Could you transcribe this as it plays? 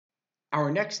Our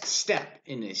next step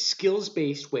in a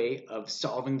skills-based way of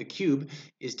solving the cube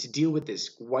is to deal with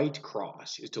this white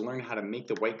cross, is to learn how to make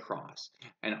the white cross.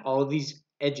 And all of these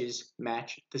edges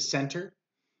match the center.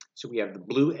 So we have the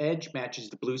blue edge matches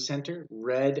the blue center,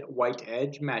 red white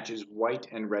edge matches white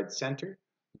and red center,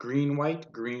 green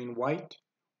white,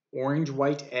 orange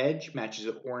white edge matches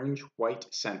the orange white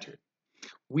center.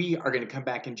 We are going to come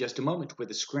back in just a moment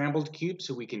with a scrambled cube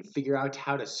so we can figure out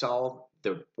how to solve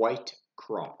the white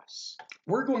cross.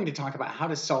 We're going to talk about how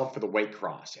to solve for the white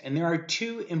cross, and there are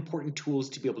two important tools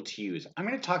to be able to use. I'm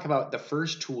going to talk about the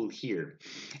first tool here,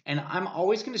 and I'm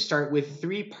always going to start with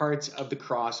three parts of the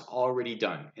cross already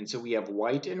done. And so we have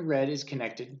white and red is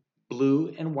connected,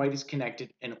 blue and white is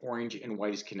connected, and orange and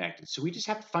white is connected. So we just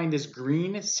have to find this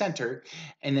green center,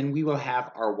 and then we will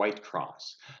have our white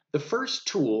cross. The first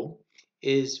tool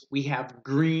is we have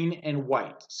green and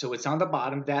white. So it's on the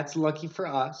bottom. That's lucky for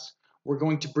us. We're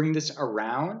going to bring this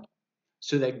around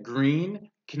so that green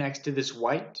connects to this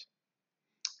white.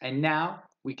 And now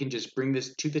we can just bring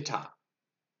this to the top.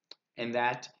 And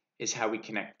that is how we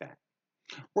connect that.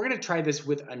 We're going to try this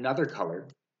with another color.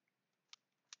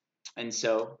 And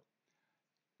so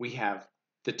we have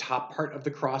the top part of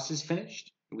the cross is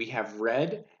finished. We have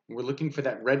red, and we're looking for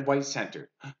that red-white center.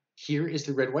 Here is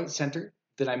the red-white center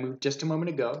that I moved just a moment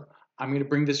ago. I'm going to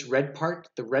bring this red part,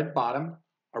 the red bottom,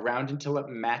 around until it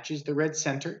matches the red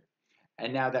center.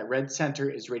 And now that red center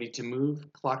is ready to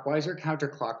move clockwise or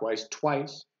counterclockwise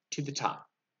twice to the top.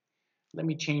 Let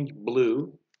me change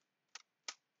blue.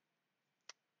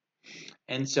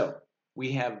 And so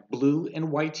we have blue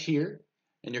and white here,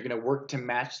 and you're going to work to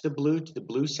match the blue to the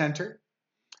blue center.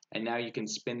 And now you can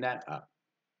spin that up.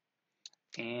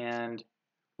 And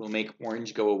we'll make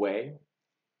orange go away.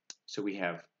 So we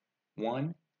have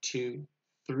 1, 2,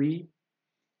 3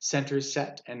 centers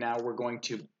set, and now we're going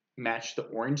to match the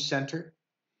orange center.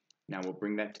 Now we'll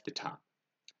bring that to the top.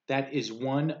 That is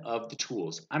one of the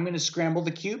tools. I'm going to scramble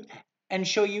the cube and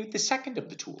show you the second of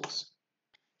the tools.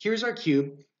 Here's our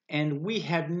cube, and we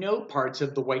have no parts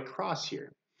of the white cross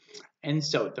here. And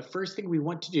so the first thing we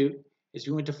want to do is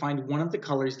we want to find one of the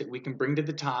colors that we can bring to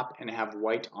the top and have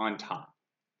white on top.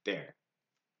 There.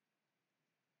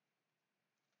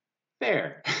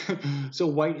 There. So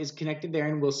white is connected there,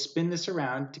 and we'll spin this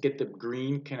around to get the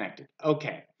green connected.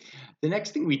 Okay. The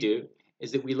next thing we do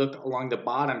is that we look along the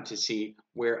bottom to see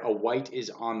where a white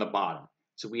is on the bottom.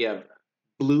 So we have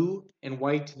blue and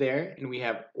white there, and we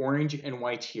have orange and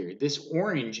white here. This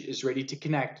orange is ready to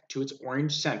connect to its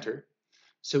orange center.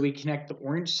 So we connect the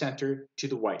orange center to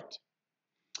the white.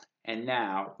 And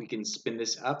now we can spin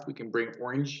this up. We can bring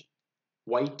orange,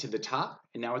 white to the top,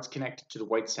 and now it's connected to the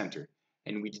white center.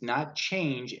 And we did not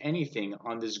change anything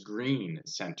on this green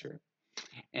center.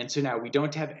 And so now we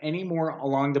don't have any more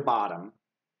along the bottom.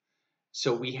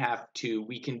 So we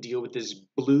can deal with this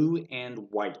blue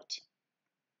and white.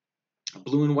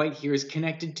 Blue and white here is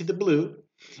connected to the blue.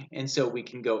 And so we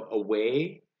can go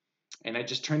away. And I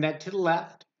just turn that to the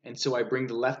left. And so I bring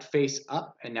the left face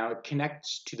up, and now it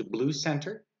connects to the blue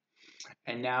center.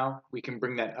 And now we can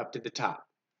bring that up to the top.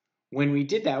 When we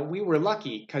did that, we were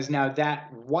lucky because now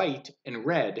that white and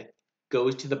red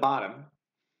goes to the bottom,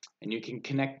 and you can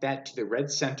connect that to the red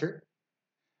center.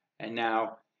 And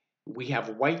now we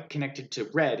have white connected to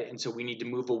red, and so we need to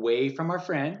move away from our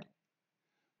friend.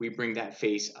 We bring that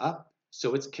face up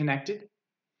so it's connected,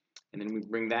 and then we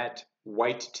bring that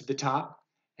white to the top.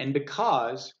 And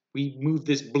because we move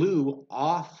this blue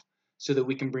off so that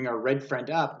we can bring our red friend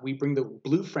up, we bring the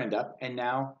blue friend up, and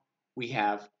now we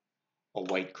have a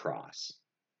white cross.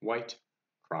 White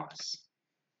cross.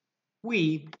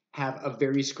 We have a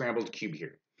very scrambled cube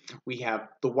here. We have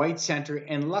the white center,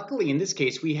 and luckily in this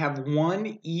case we have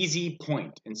one easy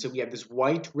point. And so we have this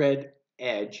white-red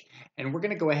edge, and we're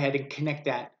going to go ahead and connect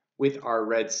that with our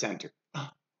red center.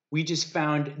 We just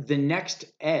found the next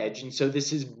edge, and so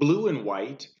this is blue and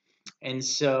white, and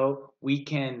so we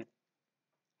can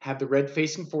have the red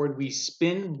facing forward. We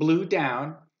spin blue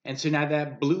down, and so now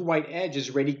that blue-white edge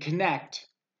is ready to connect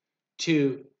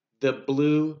to the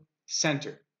blue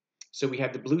center. So we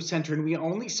have the blue center, and we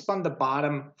only spun the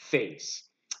bottom face.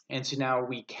 And so now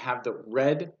we have the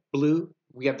red, blue,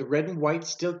 we have the red and white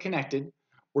still connected.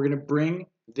 We're going to bring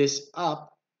this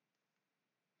up.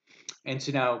 And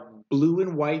so now blue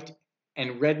and white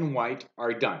and red and white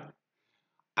are done.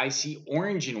 I see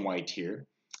orange and white here.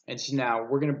 And so now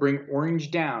we're going to bring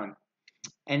orange down.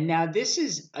 And now this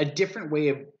is a different way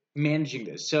of managing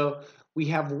this. So we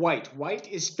have white.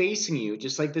 White is facing you,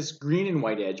 just like this green and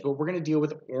white edge, but we're going to deal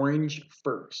with orange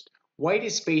first. White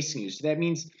is facing you, so that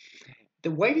means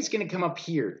the white is going to come up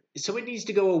here. So it needs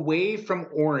to go away from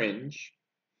orange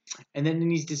and then it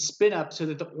needs to spin up so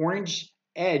that the orange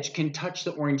edge can touch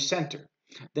the orange center.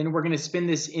 Then we're going to spin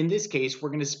this, in this case, we're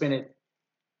going to spin it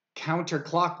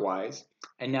counterclockwise,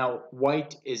 and now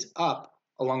white is up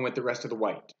along with the rest of the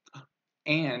white.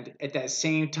 And at that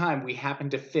same time, we happen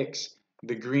to fix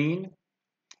the green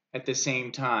at the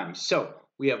same time. So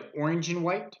we have orange and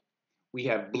white, we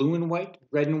have blue and white,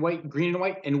 red and white, green and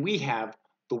white, and we have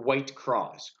the white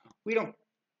cross. We don't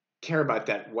care about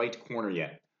that white corner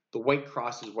yet. The white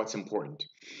cross is what's important.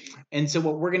 And so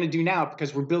what we're going to do now,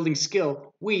 because we're building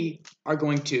skill, we are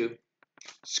going to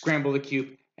scramble the cube,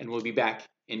 and we'll be back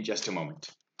in just a moment.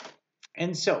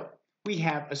 And so we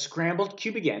have a scrambled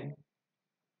cube again,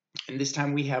 and this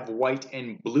time we have white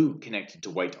and blue connected to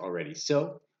white already.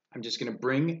 So I'm just going to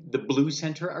bring the blue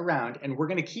center around, and we're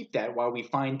going to keep that while we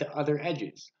find the other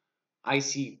edges. I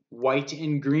see white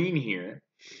and green here,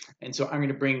 and so I'm going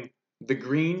to bring the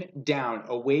green down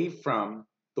away from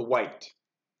the white.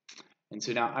 And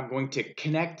so now I'm going to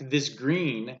connect this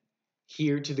green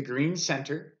here to the green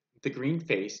center, the green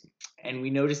face, and we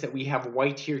notice that we have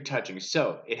white here touching.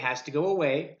 So it has to go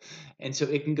away, and so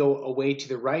it can go away to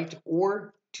the right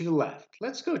or to the left.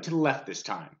 Let's go to the left this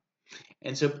time.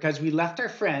 And so because we left our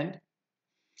friend,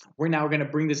 we're now going to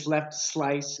bring this left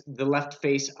slice, the left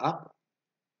face up,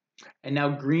 and now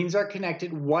greens are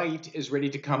connected. White is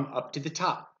ready to come up to the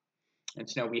top. And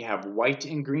so now we have white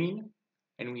and green,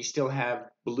 and we still have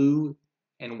blue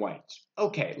and white.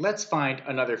 Okay, let's find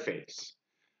another face.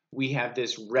 We have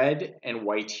this red and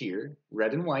white here,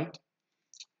 red and white.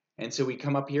 And so we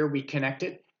come up here, we connect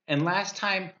it. And last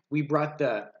time we brought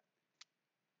the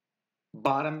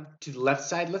bottom to the left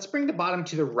side. Let's bring the bottom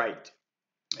to the right.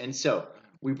 And so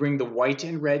we bring the white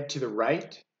and red to the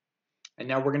right. And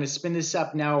now we're going to spin this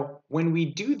up. Now, when we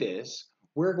do this,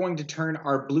 we're going to turn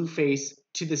our blue face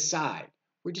to the side.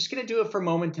 We're just going to do it for a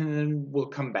moment, and then we'll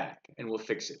come back and we'll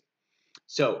fix it.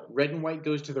 So red and white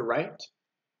goes to the right.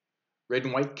 Red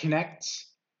and white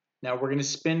connects. Now we're going to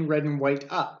spin red and white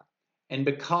up. And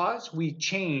because we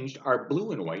changed our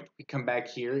blue and white, we come back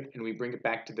here and we bring it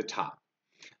back to the top.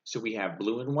 So we have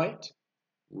blue and white,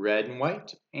 red and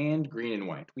white, and green and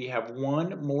white. We have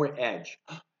one more edge.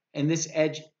 And this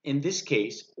edge, in this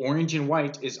case, orange and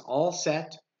white, is all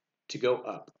set to go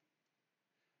up.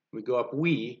 We go up,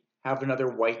 we have another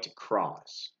white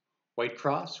cross. White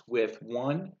cross with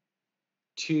 1,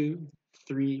 2,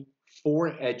 3,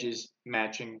 4 edges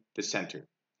matching the center.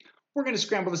 We're going to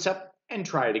scramble this up and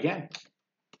try it again.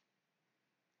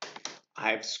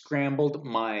 I've scrambled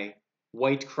my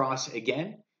white cross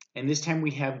again, and this time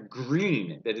we have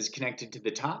green that is connected to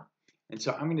the top. And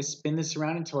so I'm going to spin this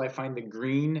around until I find the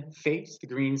green face, the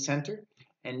green center.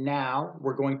 And now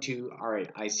we're going to, all right,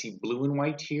 I see blue and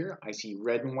white here. I see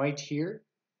red and white here.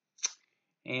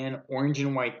 And orange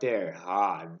and white there.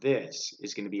 This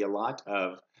is going to be a lot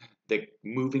of the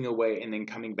moving away and then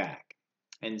coming back.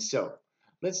 And so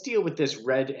let's deal with this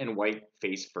red and white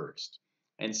face first.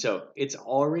 And so it's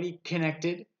already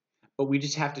connected, but we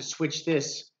just have to switch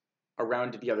this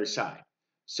around to the other side.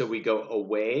 So we go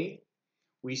away,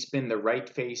 we spin the right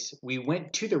face. We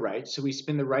went to the right, so we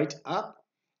spin the right up.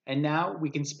 And now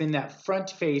we can spin that front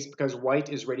face because white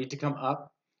is ready to come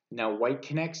up. Now white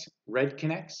connects, red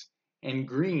connects, and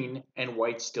green and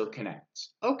white still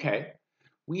connects. Okay,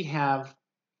 we have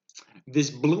this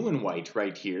blue and white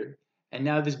right here, and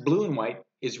now this blue and white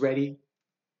is ready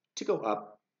to go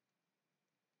up.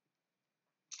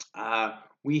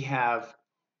 We have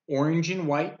orange and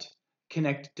white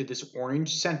connected to this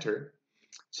orange center.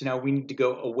 So now we need to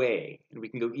go away, and we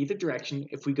can go either direction.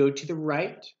 If we go to the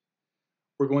right,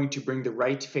 we're going to bring the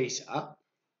right face up.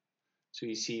 So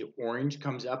you see orange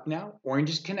comes up now. Orange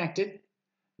is connected.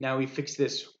 Now we fix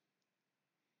this,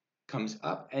 comes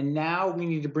up, and now we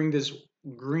need to bring this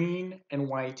green and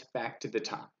white back to the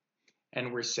top.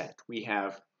 And we're set. We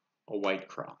have a white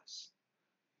cross.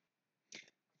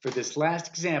 For this last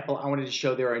example, I wanted to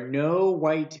show there are no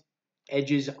white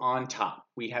edges on top.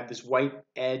 We have this white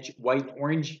edge, white and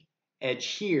orange edge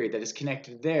here that is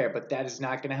connected there, but that is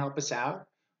not going to help us out.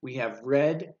 We have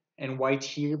red and white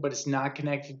here, but it's not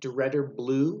connected to red or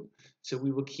blue. So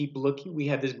we will keep looking. We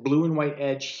have this blue and white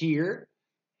edge here,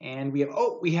 and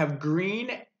we have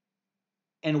green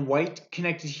and white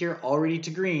connected here already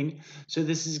to green. So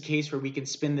this is a case where we can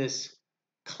spin this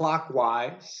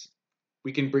clockwise.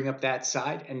 We can bring up that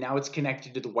side, and now it's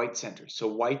connected to the white center. So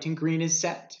white and green is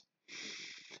set.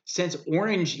 Since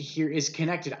orange here is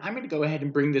connected, I'm going to go ahead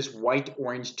and bring this white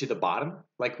orange to the bottom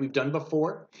like we've done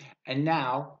before. And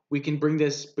now we can bring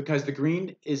this, because the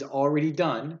green is already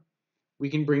done, we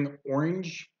can bring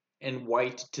orange and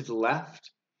white to the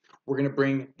left. We're going to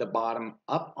bring the bottom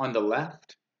up on the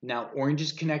left. Now orange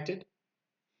is connected.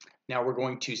 Now we're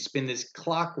going to spin this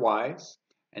clockwise,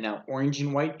 and now orange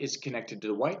and white is connected to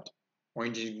the white.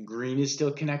 Orange and green is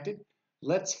still connected.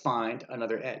 Let's find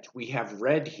another edge. We have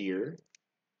red here.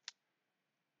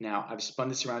 Now I've spun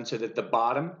this around so that the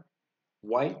bottom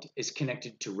white is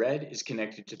connected to red, is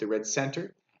connected to the red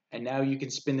center. And now you can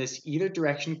spin this either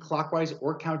direction, clockwise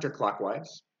or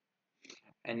counterclockwise.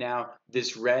 And now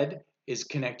this red is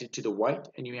connected to the white,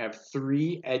 and you have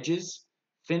 3 edges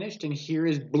finished. And here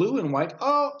is blue and white.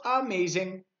 Oh,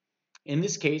 amazing. In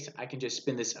this case, I can just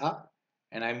spin this up,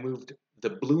 and I moved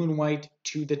the blue and white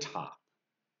to the top.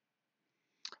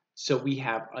 So we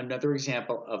have another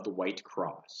example of the white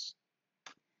cross.